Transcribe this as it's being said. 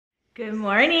Good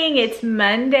morning, it's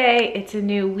Monday, it's a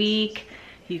new week.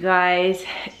 You guys,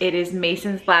 it is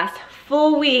Mason's last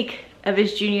full week of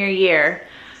his junior year.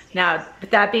 Now, with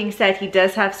that being said, he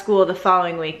does have school the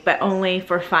following week, but only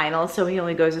for finals, so he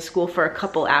only goes to school for a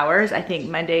couple hours, I think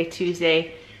Monday,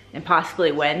 Tuesday, and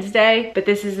possibly Wednesday. But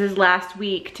this is his last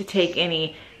week to take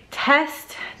any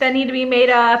tests that need to be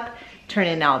made up, turn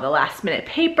in all the last minute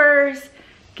papers,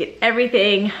 get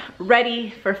everything ready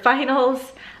for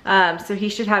finals. So he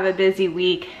should have a busy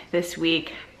week this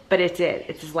week, but it's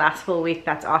his last full week.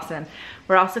 That's awesome.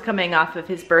 We're also coming off of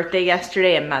his birthday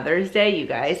yesterday and Mother's Day. You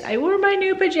guys, I wore my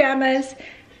new pajamas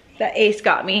that Ace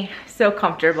got me. So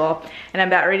comfortable. And I'm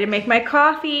about ready to make my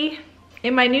coffee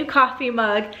in my new coffee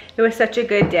mug. It was such a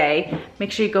good day.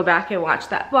 Make sure you go back and watch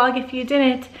that vlog if you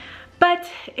didn't. But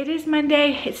it is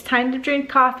Monday. It's time to drink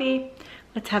coffee.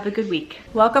 Let's have a good week.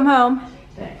 Welcome home.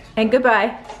 Thanks. And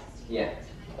goodbye. Yeah.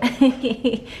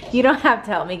 You don't have to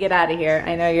help me get out of here.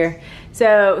 I know you're...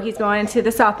 So he's going to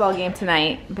the softball game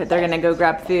tonight, but they're gonna go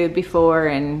grab food before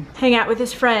and hang out with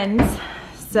his friends.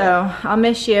 So I'll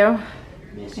miss you.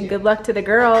 And good luck to the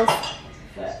girls.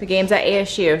 The game's at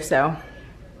ASU, so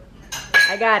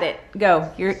I got it.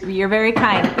 Go. You're very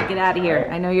kind. Get out of here.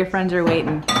 I know your friends are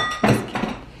waiting.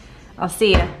 I'll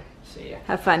see you. See ya.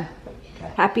 Have fun.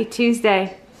 Okay. Happy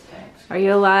Tuesday. Thanks. Are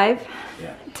you alive?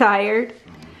 Yeah. Tired?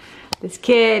 This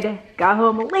kid got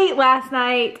home late last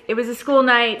night. It was a school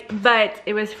night, but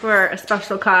it was for a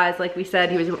special cause. Like we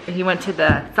said, he went to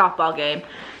the softball game.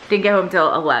 Didn't get home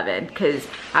till 11 because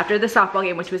after the softball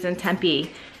game, which was in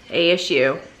Tempe,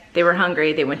 ASU, they were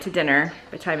hungry. They went to dinner.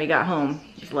 By the time he got home,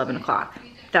 it was 11 o'clock.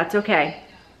 That's okay.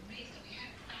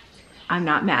 I'm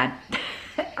not mad.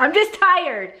 I'm just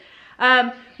tired.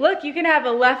 Look, you can have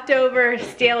a leftover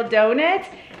stale donut.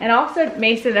 And also,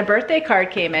 Mason, a birthday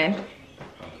card came in.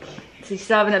 So you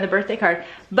still have another birthday card.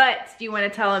 But do you want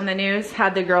to tell him the news?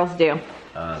 How'd the girls do?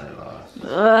 They lost.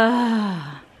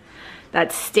 Ugh,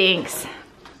 that stinks.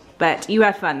 But you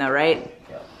had fun though, right?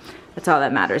 Yeah. That's all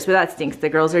that matters. But that stinks. The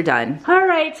girls are done. All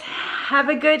right. Have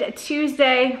a good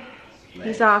Tuesday.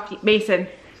 He's off. Mason,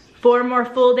 4 more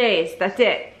full days. That's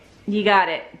it. You got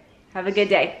it. Have a good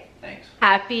day. Thanks.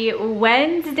 Happy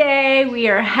Wednesday. We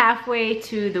are halfway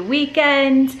to the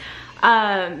weekend.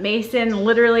 Mason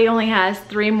literally only has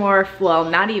 3 more, well,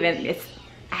 not even, it's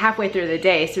halfway through the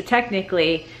day. So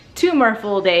technically 2 more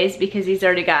full days because he's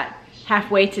already got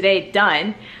halfway today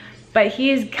done. But he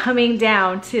is coming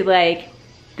down to like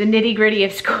the nitty gritty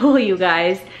of school, you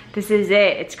guys. This is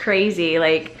it. It's crazy.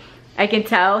 Like I can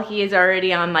tell he is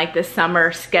already on like the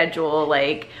summer schedule.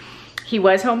 Like he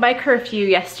was home by curfew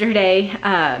yesterday.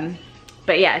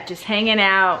 But yeah, just hanging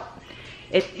out.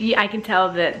 I can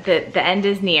tell that the end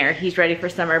is near. He's ready for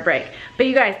summer break. But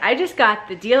you guys, I just got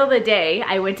the deal of the day.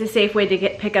 I went to Safeway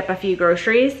to pick up a few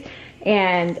groceries,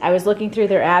 and I was looking through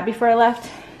their ad before I left.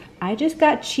 I just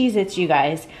got Cheez-Its, you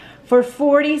guys, for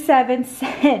 47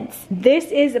 cents.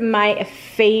 This is my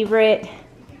favorite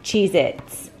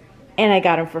Cheez-Its, and I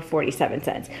got them for 47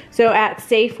 cents. So at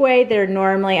Safeway, they're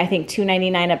normally, I think,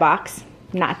 $2.99 a box.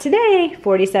 Not today,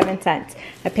 47 cents.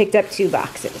 I picked up 2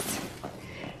 boxes.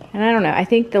 And I don't know, I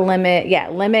think the limit, yeah,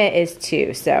 limit is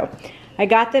 2. So I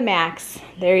got the max.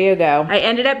 There you go. I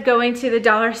ended up going to the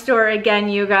dollar store again,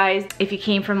 you guys. If you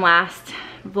came from last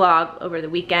vlog over the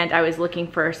weekend, I was looking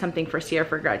for something for Sierra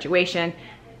for graduation.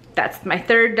 That's my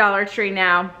 3rd Dollar Tree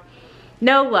now.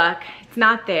 No luck, it's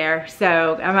not there.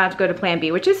 So I'm about to go to Plan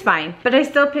B, which is fine. But I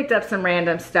still picked up some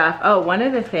random stuff. Oh, one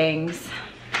of the things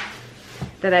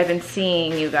that I've been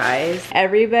seeing, you guys.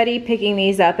 Everybody picking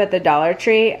these up at the Dollar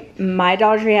Tree. My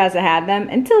Dollar Tree hasn't had them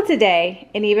until today.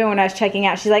 And even when I was checking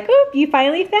out, she's like, oop, you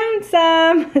finally found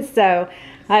some. So,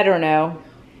 I don't know.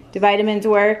 Do vitamins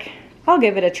work? I'll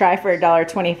give it a try for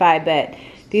 $1.25, but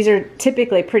these are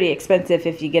typically pretty expensive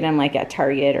if you get them like at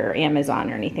Target or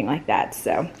Amazon or anything like that.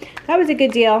 So, that was a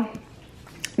good deal.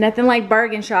 Nothing like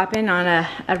bargain shopping on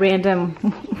a random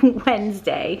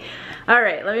Wednesday. All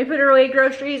right, let me put away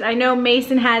groceries. I know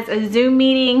Mason has a Zoom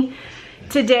meeting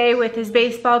today with his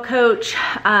baseball coach.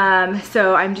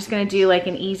 So I'm just gonna do like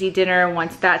an easy dinner.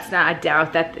 Once that's done, I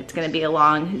doubt that it's gonna be a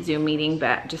long Zoom meeting,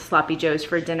 but just sloppy joes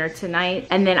for dinner tonight.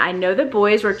 And then I know the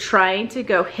boys were trying to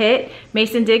go hit.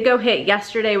 Mason did go hit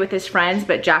yesterday with his friends,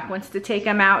 but Jack wants to take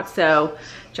him out. So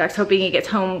Jack's hoping he gets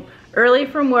home early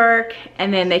from work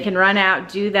and then they can run out,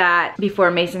 do that before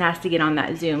Mason has to get on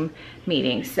that Zoom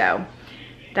meeting. So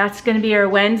that's gonna be our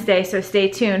Wednesday, so stay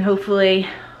tuned. Hopefully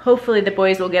the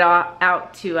boys will get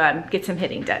out to get some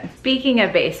hitting done. Speaking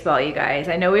of baseball, you guys,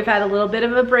 I know we've had a little bit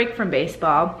of a break from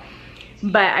baseball,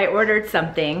 but I ordered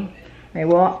something.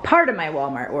 Part of my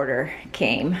Walmart order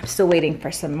came. I'm still waiting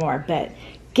for some more, but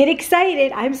Get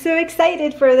excited. I'm so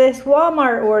excited for this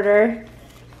Walmart order.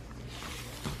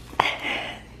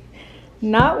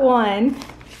 Not 1,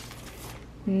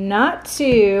 not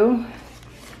 2,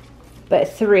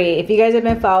 but 3. If you guys have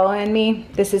been following me,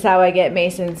 this is how I get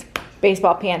Mason's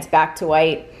baseball pants back to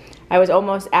white. I was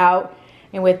almost out,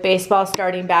 and with baseball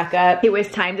starting back up, it was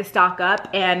time to stock up.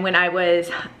 And when I was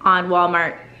on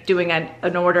Walmart doing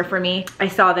an order for me, I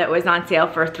saw that it was on sale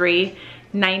for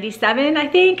 $3.97, I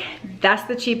think. That's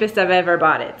the cheapest I've ever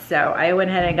bought it. So I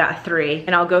went ahead and got 3,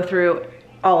 and I'll go through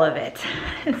all of it.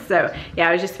 So yeah,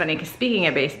 it was just funny because speaking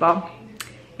of baseball,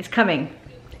 it's coming,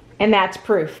 and that's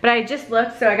proof. But I just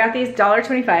looked, so I got these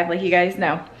 $1.25, like you guys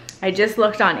know. I just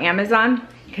looked on Amazon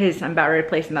because I'm about to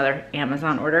place another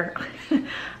Amazon order.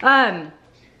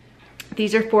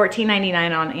 These are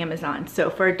 $14.99 on Amazon.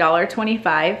 So for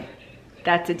 $1.25,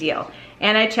 that's a deal.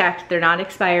 And I checked, they're not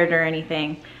expired or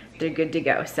anything. They're good to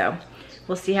go. So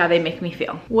we'll see how they make me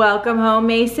feel. Welcome home,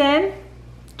 Mason.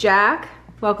 Jack,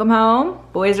 welcome home.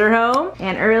 Boys are home.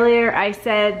 And earlier I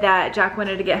said that Jack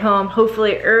wanted to get home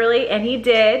hopefully early, and he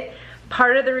did.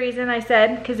 Part of the reason I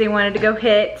said because they wanted to go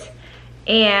hit,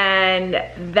 and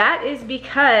that is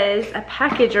because a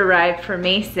package arrived for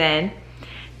Mason.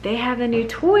 They have a new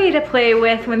toy to play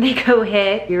with when they go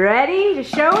hit. You ready to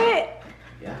show it?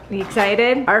 Yeah. You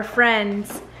excited? Our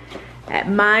friends at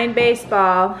Mind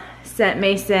Baseball sent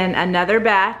Mason another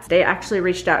bat. They actually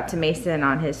reached out to Mason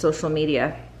on his social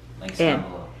media. Links down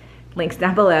below. Links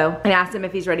down below. I asked him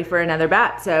if he's ready for another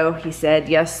bat, so he said,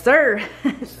 yes, sir.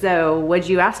 So what'd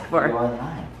you ask for? You are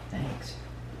mine. Thanks.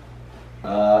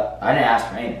 I didn't ask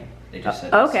for anything. They just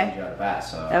said okay. send you out a bat,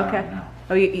 so I okay. don't know.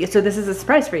 Oh, so this is a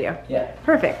surprise for you? Yeah.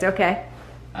 Perfect, okay.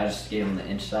 I just gave them the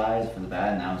inch size for the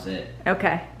bat, and that was it.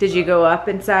 Okay. Did you go up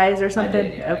in size or something? I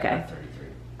did, yeah. Okay. I got 33.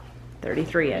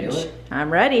 33 inch. Feel it? I'm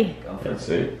ready. Go for Let's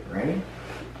it. see. Ready?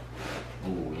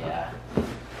 Oh, yeah.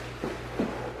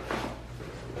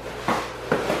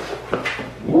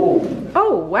 Whoa.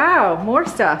 Oh, wow. More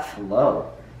stuff.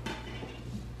 Hello.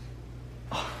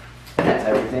 Oh, that's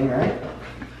everything, right?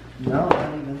 No,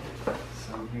 not even.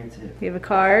 Some here too. We have a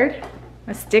card,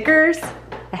 a stickers,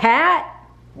 a hat,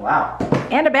 Wow.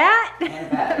 and a bat. And a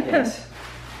bat, yes.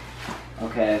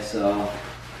 Okay, so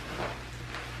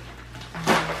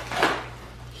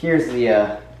here's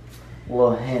the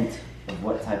little hint of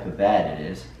what type of bat it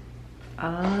is.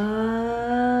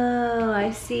 Oh, I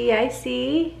see, I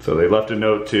see. So they left a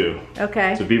note too.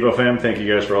 Okay. So Bevo fam, thank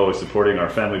you guys for always supporting our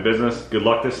family business. Good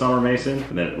luck this summer, Mason.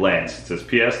 And then it lands. It says,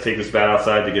 P.S. Take this bat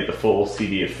outside to get the full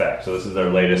CD effect. So this is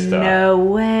their latest. No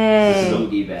way. This is a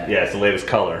CD bat. Yeah, it's the latest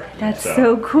color. That's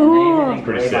so cool. And they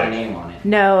Pretty even engraved my sick. name on it.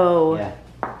 No. Yeah.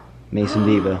 Mason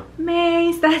Bevo.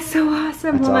 Mace, that's so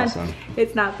awesome. That's Hold on. awesome.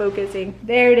 It's not focusing.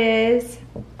 There it is.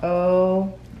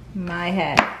 Oh my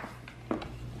head.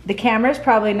 The camera's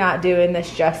probably not doing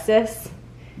this justice.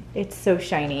 It's so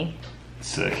shiny.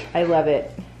 Sick. I love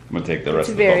it. I'm gonna take the rest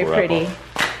It's of the very bubble wrap pretty.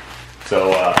 off.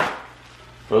 So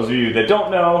for those of you that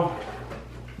don't know,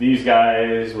 these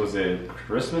guys, was it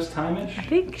Christmas time-ish? I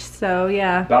think so,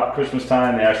 yeah. About Christmas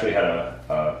time, they actually had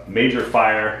a major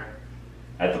fire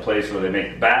at the place where they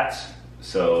make the bats.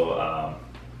 So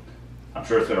I'm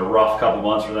sure it's been a rough couple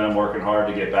months for them, working hard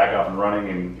to get back up and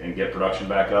running and get production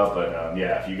back up. But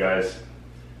yeah, if you guys,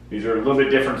 these are a little bit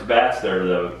different bats. They're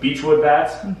the Beechwood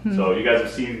bats. So you guys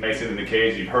have seen Mason in the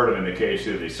cage. You've heard him in the cage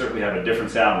too. They certainly have a different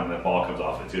sound when the ball comes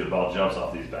off it too. The ball jumps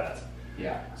off these bats.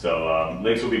 Yeah. So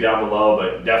links will be down below,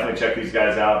 but definitely check these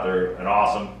guys out. They're an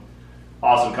awesome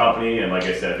company. And like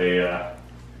I said, they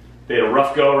had a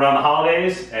rough go around the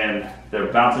holidays, and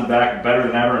they're bouncing back better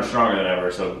than ever and stronger than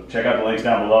ever. So check out the links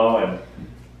down below, and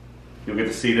you'll get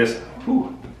to see this.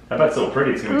 Whew, that bat's so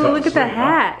pretty. It's gonna be Ooh, tough look to at that swing, huh?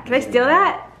 hat. Can I steal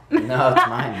that? No, it's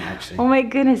mine actually. Oh my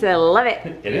goodness, I love it.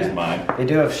 It is mine. They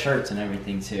do have shirts and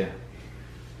everything too.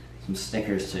 Some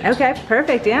stickers too. Okay,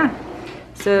 perfect, yeah.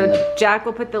 So Jack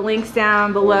will put the links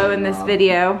down below in this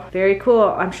video. Very cool.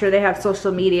 I'm sure they have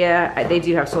social media. They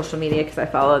do have social media because I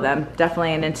follow them.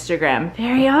 Definitely on Instagram.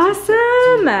 Very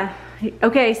awesome.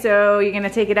 Okay, so you're gonna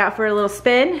take it out for a little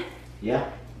spin? Yeah.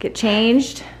 Get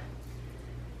changed?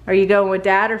 Are you going with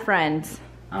dad or friends?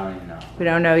 I don't even know. We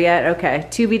don't know yet? Okay,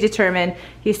 to be determined.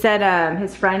 He said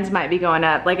his friends might be going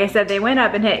up. Like I said, they went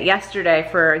up and hit yesterday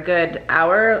for a good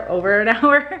hour, over an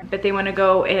hour, but they want to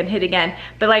go and hit again.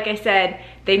 But like I said,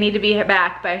 they need to be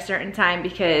back by a certain time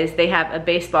because they have a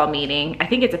baseball meeting. I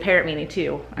think it's a parent meeting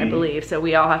too, I believe. So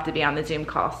we all have to be on the Zoom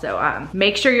call. So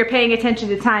make sure you're paying attention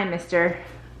to time, mister.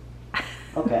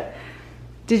 Okay.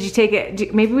 Did you take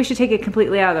it? Maybe we should take it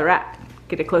completely out of the wrap.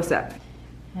 Get a close up.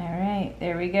 All right,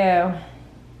 there we go.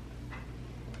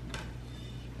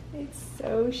 It's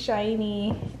So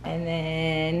shiny. And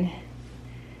then,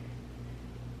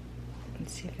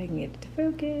 let's see if I can get it to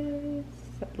focus.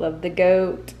 I love the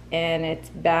goat, and it's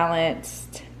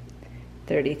balanced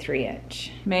 33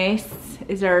 inch. Mace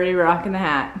is already rocking the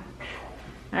hat.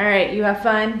 All right, you have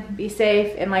fun, be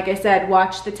safe, and like I said,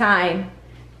 watch the time.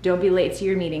 Don't be late to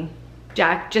your meeting.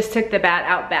 Jack just took the bat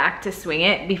out back to swing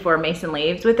it before Mason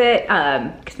leaves with it,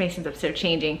 because Mason's upstairs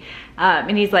changing.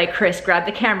 And he's like, Chris, grab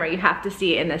the camera, you have to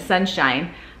see it in the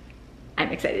sunshine. I'm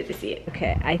excited to see it.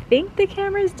 Okay, I think the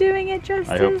camera's doing it justice.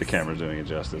 I hope the camera's doing it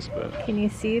justice, but. Can you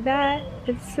see that?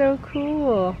 It's so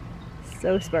cool.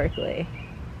 So sparkly.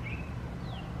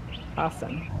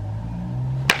 Awesome.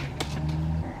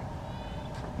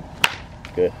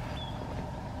 Good.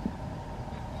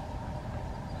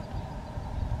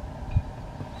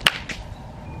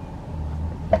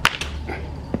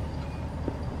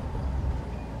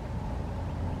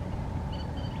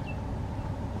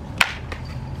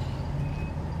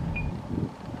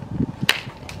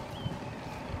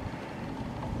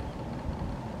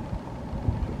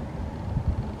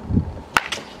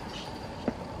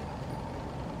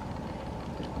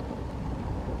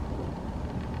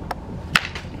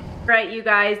 Right, you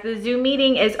guys, the Zoom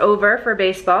meeting is over for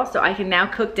baseball, so I can now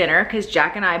cook dinner because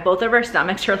Jack and I, both of our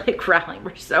stomachs are like growling.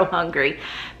 We're so hungry.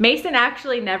 Mason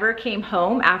actually never came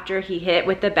home after he hit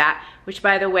with the bat, which,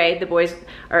 by the way, the boys,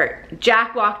 or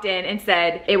Jack walked in and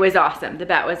said it was awesome. The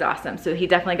bat was awesome, so he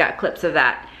definitely got clips of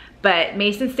that. But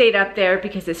Mason stayed up there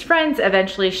because his friends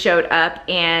eventually showed up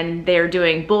and they're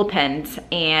doing bullpens.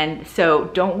 And so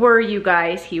don't worry, you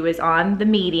guys, he was on the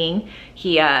meeting.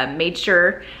 He made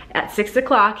sure at 6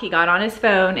 o'clock he got on his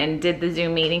phone and did the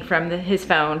Zoom meeting from his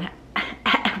phone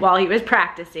while he was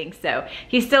practicing. So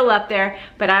he's still up there,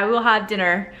 but I will have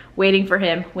dinner waiting for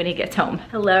him when he gets home.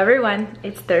 Hello everyone,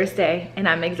 it's Thursday and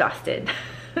I'm exhausted.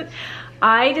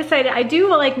 I decided I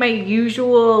do like my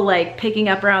usual like picking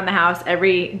up around the house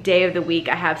every day of the week.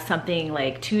 I have something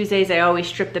like Tuesdays, I always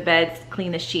strip the beds,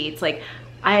 clean the sheets. Like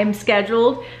I am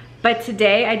scheduled, but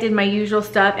today I did my usual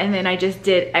stuff and then I just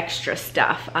did extra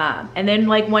stuff. And then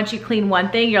like once you clean one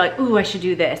thing, you're like, ooh, I should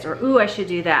do this, or ooh, I should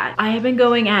do that. I have been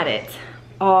going at it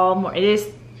all morning.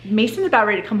 Mason's about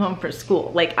ready to come home from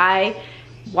school. Like I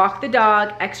walked the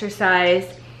dog, exercised,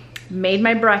 made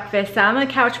my breakfast, sat on the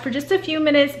couch for just a few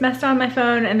minutes, messed on my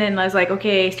phone, and then I was like,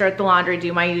 okay, start the laundry,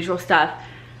 do my usual stuff.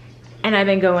 And I've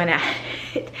been going at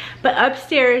it. But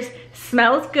upstairs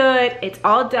smells good. It's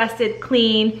all dusted,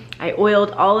 clean. I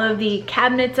oiled all of the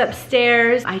cabinets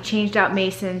upstairs. I changed out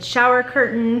Mason's shower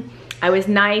curtain. I was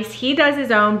nice. He does his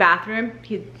own bathroom.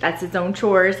 That's his own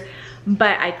chores.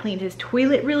 But I cleaned his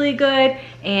toilet really good,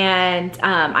 and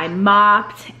I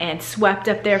mopped and swept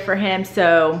up there for him.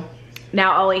 So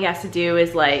now all he has to do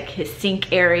is like his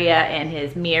sink area and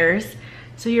his mirrors.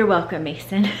 So you're welcome,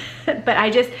 Mason.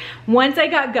 But once I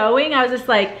got going, I was just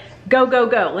like, go, go,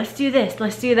 go. Let's do this,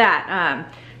 let's do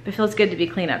that. It feels good to be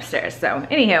clean upstairs. So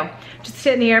anywho, just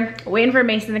sitting here waiting for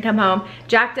Mason to come home.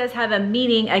 Jack does have a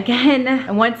meeting again.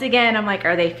 And once again, I'm like,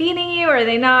 are they feeding you or are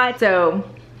they not? So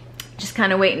just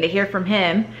kind of waiting to hear from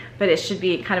him, but it should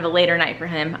be kind of a later night for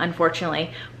him,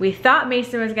 unfortunately. We thought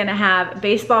Mason was gonna have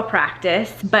baseball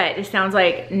practice, but it sounds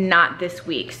like not this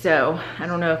week. So I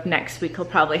don't know if next week he'll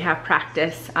probably have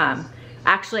practice.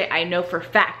 Actually, I know for a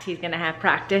fact he's gonna have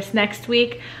practice next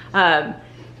week.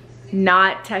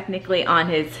 Not technically on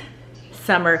his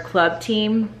summer club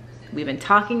team. We've been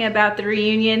talking about the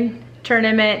reunion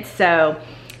tournament, so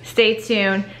stay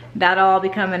tuned. That'll all be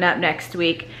coming up next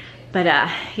week. But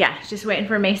yeah, just waiting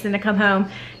for Mason to come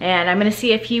home, and I'm gonna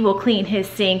see if he will clean his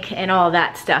sink and all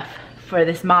that stuff for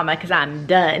this mama, because I'm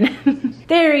done.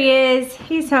 There he is,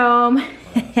 he's home.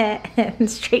 And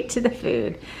straight to the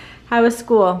food. How was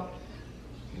school?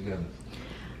 Good.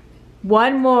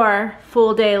 One more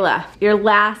full day left. Your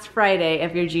last Friday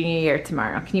of your junior year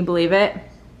tomorrow. Can you believe it?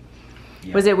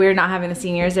 Yeah. Was it weird not having the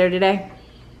seniors there today?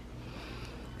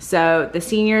 So the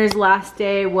seniors' last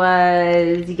day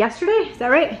was yesterday, is that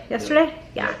right? Yesterday?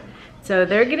 Yeah. So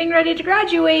they're getting ready to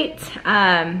graduate.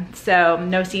 So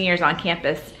no seniors on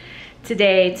campus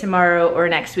today, tomorrow, or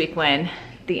next week when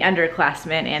the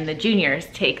underclassmen and the juniors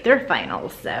take their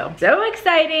finals. So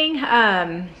exciting.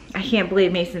 I can't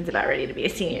believe Mason's about ready to be a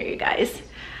senior, you guys.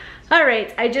 All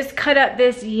right, I just cut up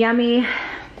this yummy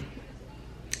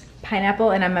pineapple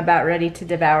and I'm about ready to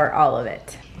devour all of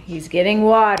it. He's getting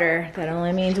water. That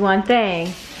only means one thing.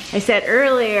 I said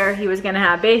earlier he was gonna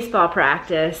have baseball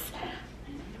practice.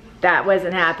 That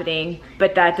wasn't happening,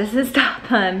 but that doesn't stop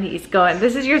him. He's going,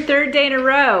 this is your third day in a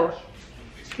row.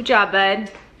 Good job,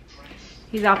 bud.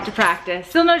 He's off to practice.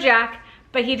 Still no Jack,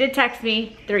 but he did text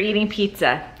me. They're eating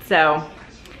pizza. So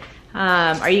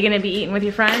Are you gonna be eating with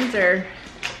your friends or?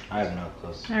 I have no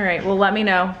clue. All right, well let me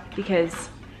know because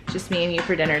it's just me and you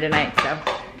for dinner tonight, so.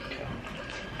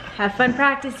 Have fun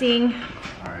practicing.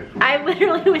 All right. I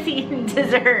literally was eating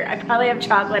dessert. I probably have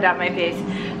chocolate on my face.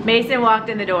 Mason walked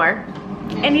in the door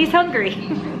and he's hungry.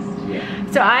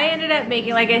 Yeah. So I ended up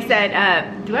making, like I said,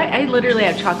 I literally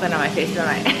have chocolate on my face, don't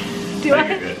I? Do I?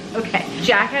 Good. Okay.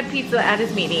 Jack had pizza at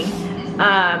his meeting.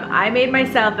 I made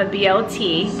myself a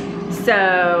BLT.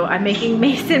 So I'm making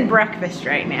Mason breakfast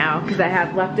right now because I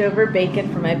have leftover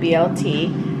bacon from my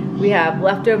BLT. We have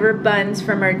leftover buns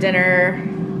from our dinner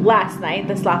last night,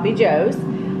 the Sloppy Joes.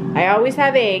 I always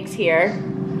have eggs here.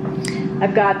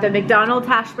 I've got the McDonald's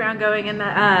hash brown going in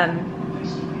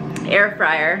the air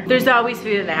fryer. There's always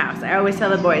food in the house. I always tell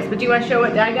the boys, but do you want to show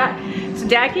what Dad got? So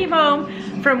Dad came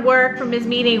home from work, from his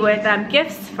meeting with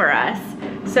gifts for us.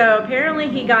 So apparently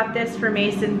he got this for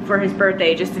Mason for his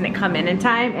birthday, just didn't come in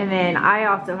time. And then I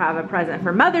also have a present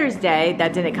for Mother's Day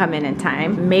that didn't come in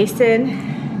time.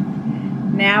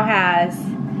 Mason now has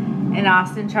an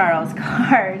Austin Charles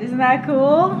card. Isn't that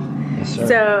cool? Yes, sir.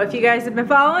 So if you guys have been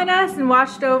following us and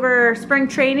watched over spring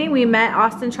training, we met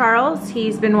Austin Charles.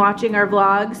 He's been watching our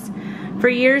vlogs for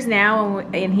years now,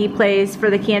 and he plays for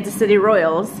the Kansas City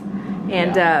Royals.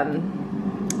 And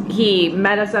he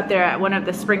met us up there at one of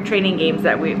the spring training games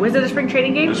that was it a spring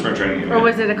training game? It was a spring training game. Or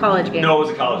was it a college game? No, it was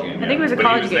a college game. I think it was a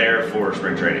college game. But he was there for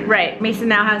spring training. Right, Mason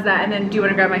now has that. And then do you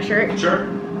want to grab my shirt? Sure.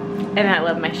 And I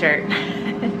love my shirt.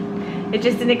 It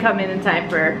just didn't come in time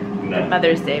for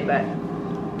Mother's Day, but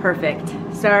perfect.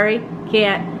 Sorry,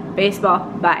 can't. Baseball,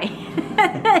 bye.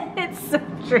 It's so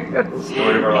true.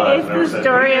 Story of our lives. It's the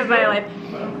story of my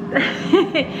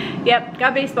life. Yep,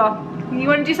 got baseball. You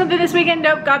want to do something this weekend?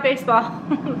 Nope, got baseball.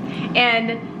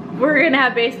 And we're gonna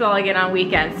have baseball again on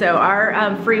weekends. So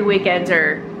our free weekends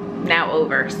are now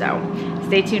over, so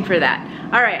stay tuned for that.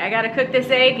 All right, I gotta cook this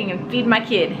egg and feed my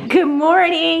kid. Good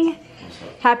morning.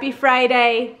 Happy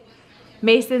Friday.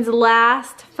 Mason's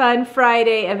last fun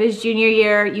Friday of his junior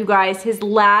year. You guys, his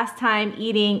last time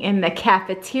eating in the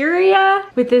cafeteria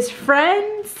with his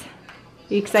friends.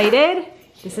 You excited?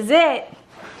 This is it.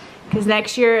 Because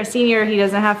next year, a senior, he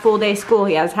doesn't have full day school.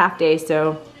 He has half day,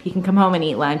 so he can come home and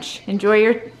eat lunch. Enjoy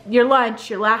your lunch,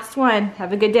 your last one.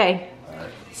 Have a good day. All right.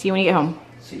 See you when you get home.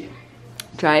 See you.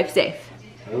 Drive safe.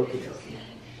 Okay,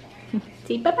 okay.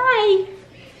 Say bye-bye.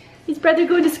 His brother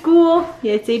going to school.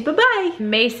 Yeah, say bye-bye.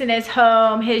 Mason is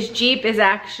home. His Jeep is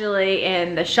actually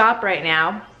in the shop right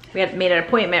now. We had made an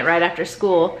appointment right after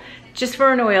school just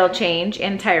for an oil change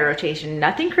and tire rotation.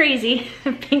 Nothing crazy,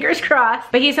 fingers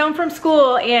crossed. But he's home from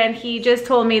school and he just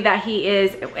told me that he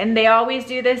is, and they always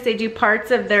do this, they do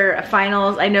parts of their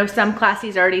finals. I know some class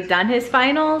he's already done his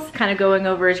finals, kind of going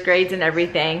over his grades and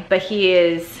everything, but he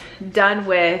is done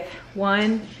with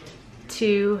 1,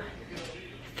 2,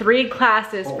 3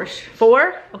 classes for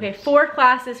four? Okay, 4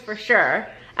 classes for sure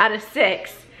out of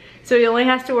 6. So he only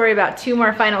has to worry about 2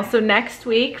 more finals. So next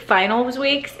week, finals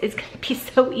weeks, is gonna be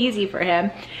so easy for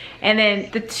him. And then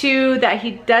the 2 that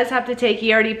he does have to take,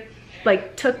 he already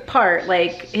took part.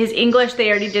 Like his English,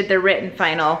 they already did the written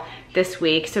final this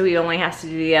week. So he only has to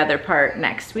do the other part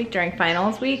next week during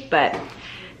finals week. But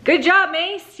good job,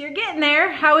 Mace, you're getting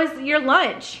there. How was your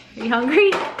lunch? Are you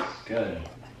hungry? Good.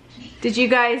 Did you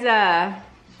guys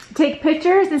take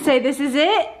pictures and say this is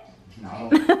it?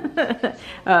 No.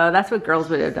 Oh, that's what girls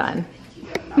would have done.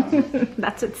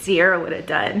 That's what Sierra would have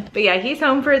done. But yeah, he's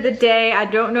home for the day. I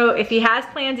don't know if he has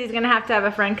plans. He's gonna have to have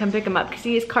a friend come pick him up because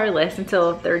he is carless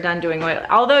until they're done doing oil.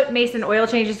 Although Mason, oil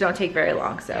changes don't take very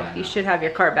long, so you should have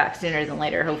your car back sooner than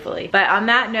later, hopefully. But on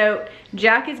that note,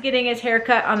 Jack is getting his hair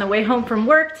cut on the way home from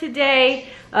work today,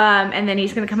 and then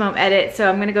he's gonna come home edit. So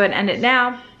I'm gonna go ahead and end it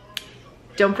now.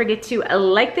 Don't forget to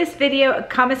like this video,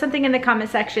 comment something in the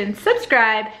comment section,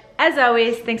 subscribe. As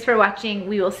always, thanks for watching.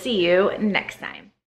 We will see you next time.